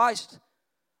like Christ.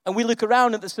 And we look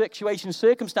around at the situation,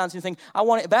 circumstance, and think, I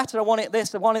want it better, I want it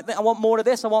this, I want more of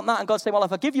this, I want that. And God say, well,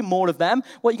 if I give you more of them,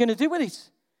 what are you going to do with it?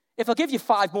 If I give you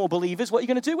 5 more believers, what are you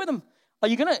going to do with them? Are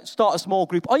you going to start a small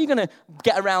group? Are you going to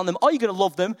get around them? Are you going to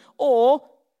love them? Or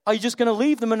are you just going to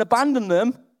leave them and abandon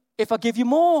them if I give you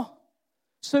more?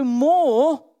 So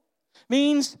more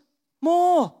means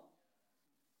more.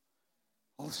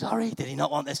 Oh, sorry, did he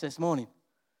not want this morning?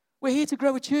 We're here to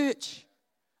grow a church.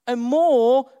 And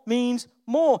more means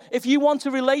more. If you want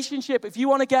a relationship, if you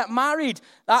want to get married,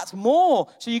 that's more.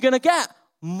 So you're going to get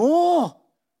more.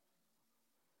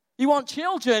 You want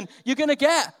children, you're going to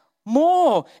get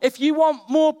more. If you want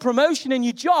more promotion in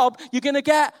your job, you're going to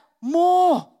get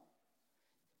more.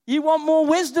 You want more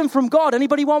wisdom from God.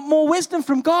 Anybody want more wisdom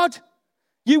from God?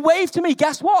 You wave to me.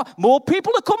 Guess what? More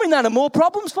people are coming then and more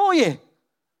problems for you.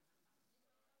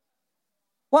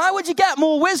 Why would you get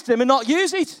more wisdom and not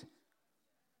use it?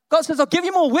 God says, I'll give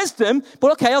you more wisdom,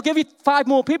 but okay, I'll give you 5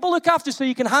 more people to look after so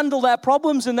you can handle their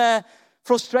problems and their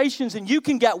frustrations, and you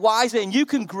can get wiser and you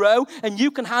can grow and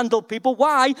you can handle people.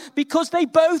 Why? Because they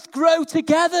both grow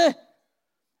together.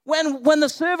 When the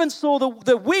servants saw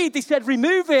the weed, they said,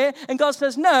 remove it. And God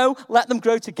says, no, let them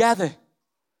grow together.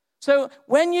 So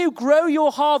when you grow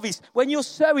your harvest, when you're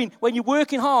sowing, when you're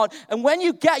working hard, and when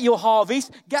you get your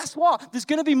harvest, guess what? There's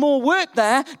going to be more work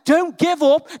there. Don't give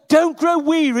up. Don't grow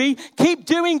weary. Keep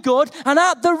doing good. And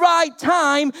at the right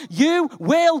time, you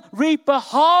will reap a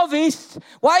harvest.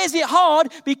 Why is it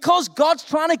hard? Because God's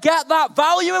trying to get that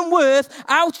value and worth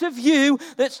out of you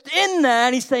that's in there.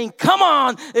 And he's saying, come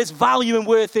on, there's value and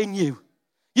worth in you.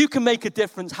 You can make a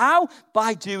difference. How?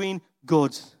 By doing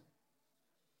good.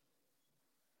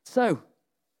 So,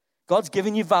 God's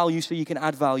given you value so you can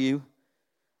add value.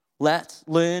 Let's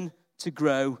learn to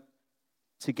grow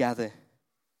together.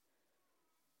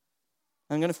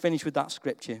 I'm going to finish with that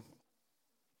scripture.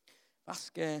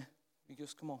 You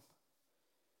just come on.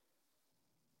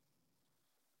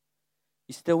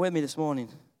 You still with me this morning?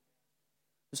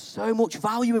 There's so much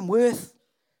value and worth.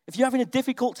 If you're having a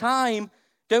difficult time,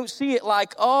 don't see it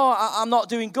like, oh, I'm not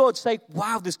doing good. Say,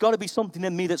 wow, there's got to be something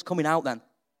in me that's coming out then.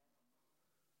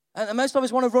 And most of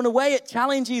us want to run away at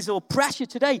challenges or pressure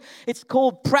today. It's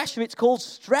called pressure. It's called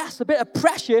stress. A bit of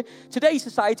pressure. Today's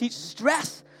society, it's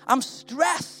stress. I'm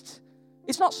stressed.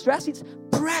 It's not stress, it's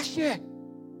pressure.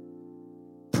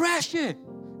 Pressure.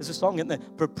 There's a song, isn't there?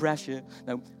 For pressure.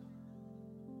 No.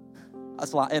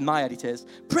 That's like in my head it is.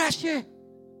 Pressure.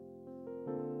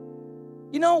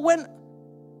 You know,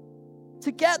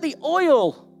 to get the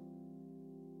oil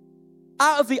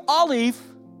out of the olive,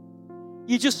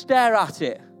 you just stare at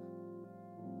it.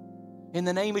 In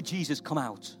the name of Jesus, come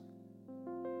out.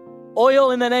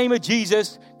 Oil in the name of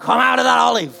Jesus, come out of that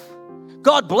olive.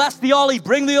 God bless the olive,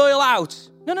 bring the oil out.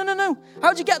 No.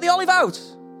 How'd you get the olive out?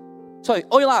 Sorry,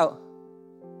 oil out.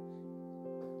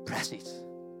 Press it.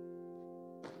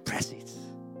 Press it.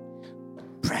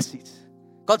 Press it.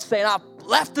 God's saying, I've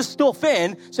left the stuff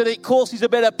in so that it causes a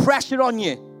bit of pressure on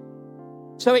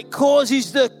you. So it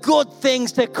causes the good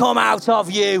things to come out of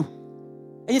you.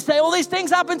 And you say, all these things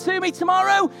happen to me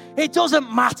tomorrow. It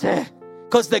doesn't matter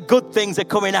because the good things are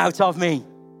coming out of me.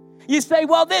 You say,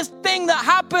 well, this thing that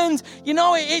happened,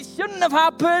 it shouldn't have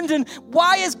happened. And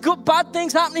why is bad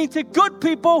things happening to good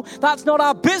people? That's not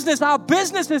our business. Our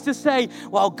business is to say,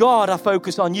 well, God, I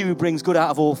focus on you who brings good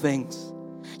out of all things.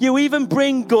 You even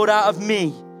bring good out of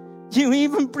me. You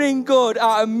even bring good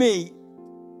out of me.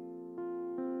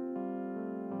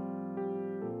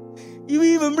 You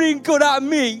even bring good out of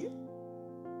me.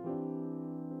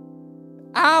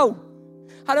 Ow!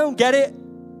 I don't get it.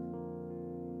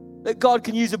 That God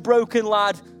can use a broken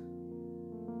lad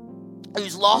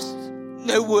who's lost,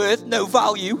 no worth, no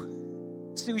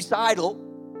value, suicidal,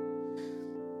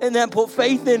 and then put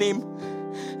faith in him.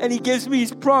 And he gives me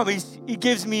his promise. He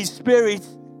gives me his spirit.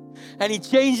 And he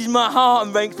changes my heart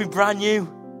and makes me brand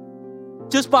new.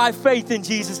 Just by faith in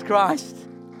Jesus Christ.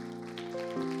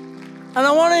 And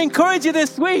I want to encourage you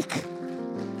this week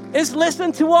is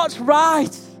listen to what's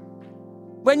right.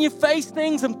 When you face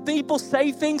things and people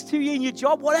say things to you in your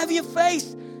job, whatever you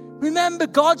face, remember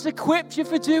God's equipped you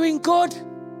for doing good.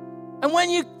 And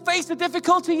when you face a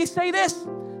difficulty, you say this,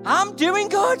 I'm doing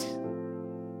good.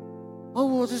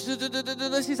 Oh, this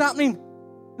is happening.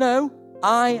 No,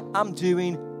 I am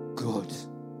doing good.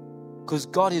 Because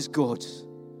God is good.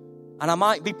 And I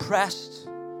might be pressed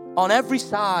on every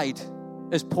side,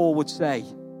 as Paul would say.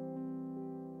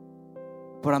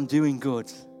 But I'm doing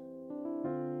good.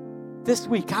 This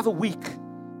week, have a week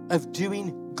of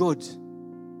doing good.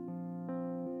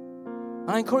 And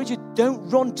I encourage you, don't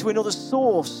run to another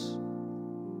source.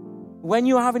 When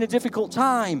you're having a difficult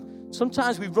time,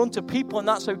 sometimes we run to people and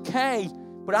that's okay.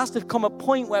 But it has to come a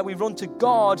point where we run to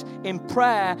God in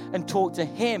prayer and talk to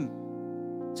Him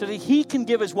so that He can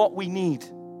give us what we need.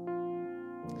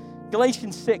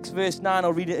 Galatians 6 verse 9,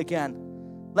 I'll read it again.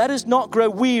 Let us not grow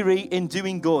weary in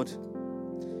doing good.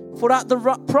 For at the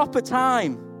proper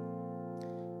time,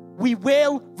 we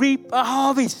will reap a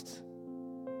harvest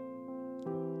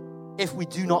if we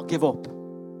do not give up.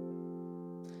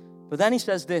 But then he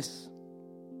says this.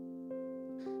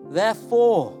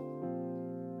 Therefore,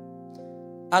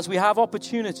 as we have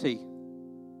opportunity,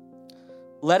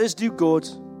 let us do good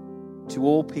to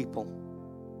all people,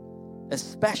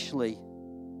 especially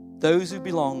those who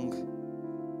belong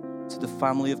to the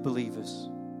family of believers.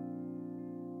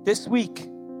 This week,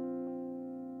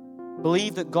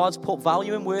 believe that God's put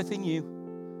value and worth in you.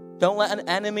 Don't let an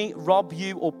enemy rob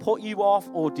you or put you off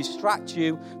or distract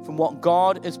you from what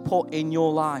God has put in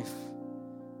your life.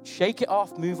 Shake it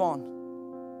off, move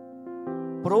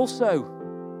on. But also,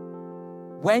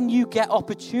 when you get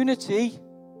opportunity,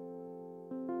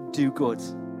 do good.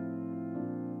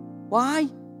 Why?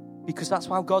 Because that's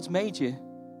how God's made you,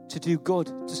 to do good,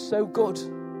 to sow good,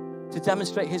 to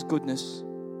demonstrate His goodness.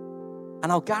 And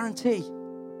I'll guarantee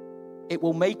it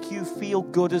will make you feel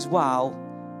good as well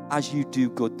as you do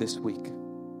good this week.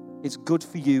 It's good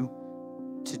for you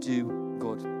to do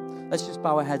good. Let's just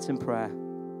bow our heads in prayer.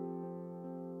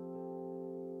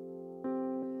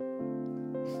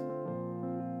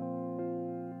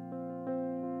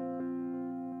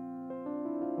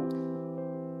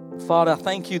 Father, I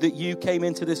thank you that you came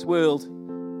into this world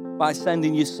by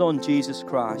sending your Son, Jesus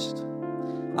Christ.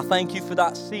 I thank you for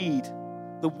that seed,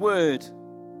 the Word.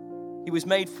 He was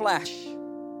made flesh,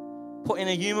 put in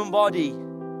a human body,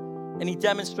 and He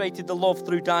demonstrated the love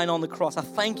through dying on the cross. I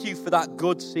thank you for that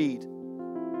good seed.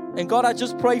 And God, I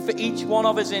just pray for each one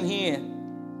of us in here,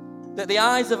 that the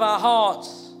eyes of our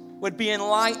hearts would be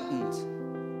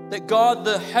enlightened, that God,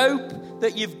 the hope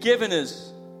that you've given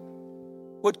us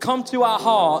would come to our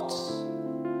hearts,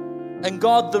 and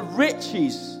God, the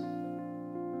riches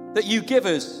that you give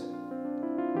us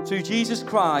through Jesus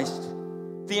Christ,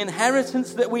 the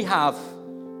inheritance that we have,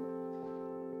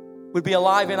 would be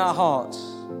alive in our hearts.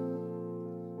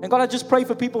 And God, I just pray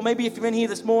for people, maybe if you're in here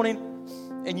this morning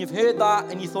and you've heard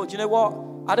that and you thought, you know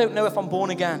what? I don't know if I'm born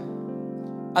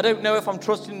again. I don't know if I'm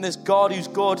trusting in this God who's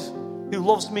good, who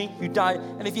loves me, who died.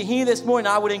 And if you're here this morning,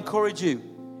 I would encourage you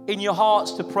in your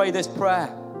hearts to pray this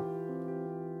prayer.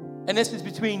 And this is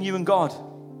between you and God.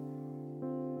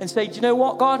 And say, do you know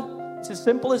what, God? It's as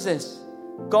simple as this.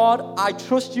 God, I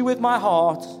trust you with my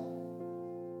heart.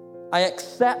 I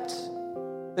accept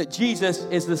that Jesus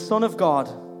is the Son of God.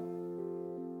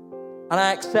 And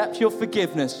I accept your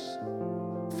forgiveness.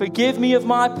 Forgive me of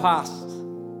my past.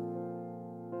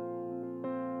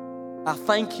 I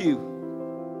thank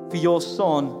you for your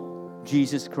Son,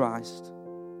 Jesus Christ.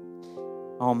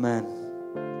 Amen.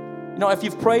 You know, if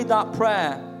you've prayed that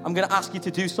prayer, I'm going to ask you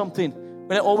to do something.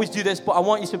 We don't always do this, but I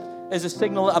want you to, as a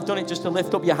signal that I've done it, just to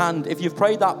lift up your hand. If you've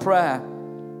prayed that prayer,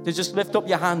 to just lift up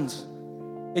your hands.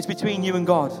 It's between you and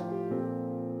God.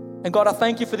 And God, I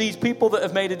thank you for these people that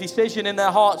have made a decision in their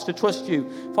hearts to trust you.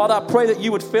 Father, I pray that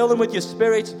you would fill them with your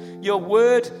Spirit. Your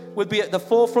word would be at the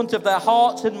forefront of their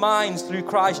hearts and minds through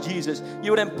Christ Jesus. You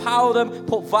would empower them,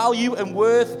 put value and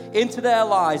worth into their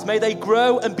lives. May they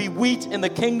grow and be wheat in the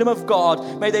kingdom of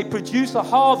God. May they produce a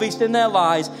harvest in their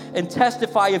lives and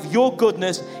testify of your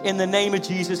goodness in the name of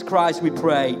Jesus Christ, we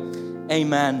pray.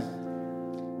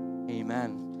 Amen.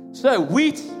 Amen. So,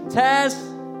 wheat, tares.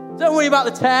 Don't worry about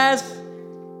the tares.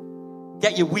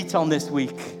 Get your wheat on this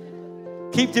week.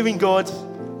 Keep doing good.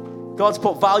 God's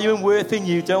put value and worth in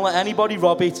you. Don't let anybody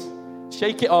rob it.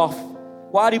 Shake it off.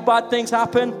 Why do bad things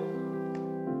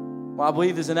happen? Well, I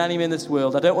believe there's an enemy in this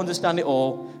world. I don't understand it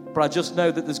all, but I just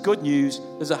know that there's good news.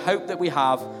 There's a hope that we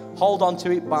have. Hold on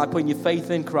to it by putting your faith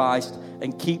in Christ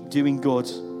and keep doing good,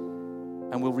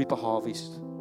 and we'll reap a harvest.